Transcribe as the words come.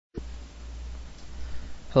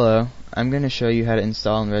Hello, I'm going to show you how to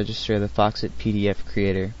install and register the Foxit PDF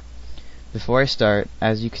creator. Before I start,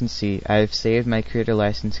 as you can see, I have saved my creator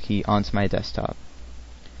license key onto my desktop.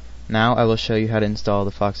 Now I will show you how to install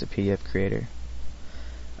the Foxit PDF creator.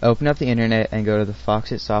 Open up the internet and go to the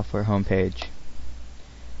Foxit software homepage.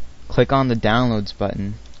 Click on the Downloads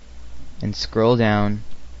button and scroll down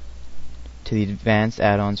to the Advanced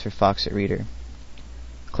Add-ons for Foxit Reader.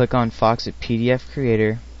 Click on Foxit PDF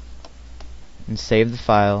creator and save the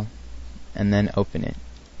file, and then open it.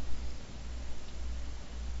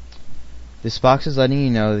 This box is letting you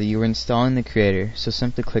know that you are installing the creator, so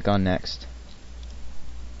simply click on Next.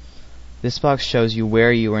 This box shows you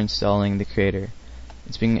where you are installing the creator.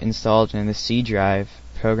 It's being installed in the C drive,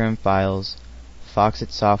 Program Files,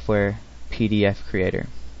 Foxit Software, PDF Creator.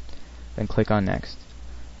 Then click on Next.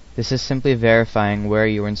 This is simply verifying where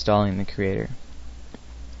you are installing the creator.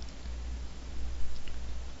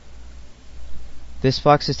 This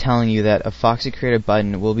box is telling you that a Foxit Creator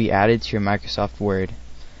button will be added to your Microsoft Word.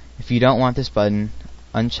 If you don't want this button,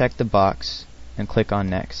 uncheck the box and click on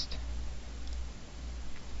Next.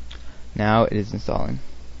 Now it is installing.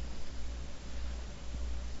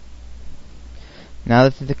 Now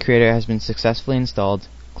that the creator has been successfully installed,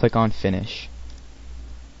 click on Finish.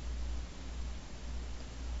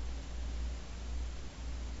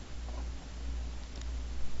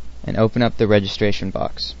 And open up the registration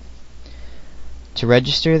box. To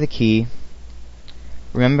register the key,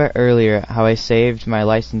 remember earlier how I saved my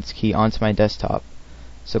license key onto my desktop.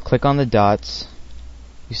 So click on the dots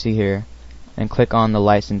you see here and click on the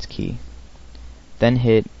license key. Then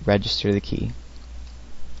hit Register the key.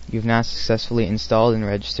 You've now successfully installed and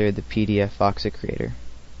registered the PDF Foxit Creator.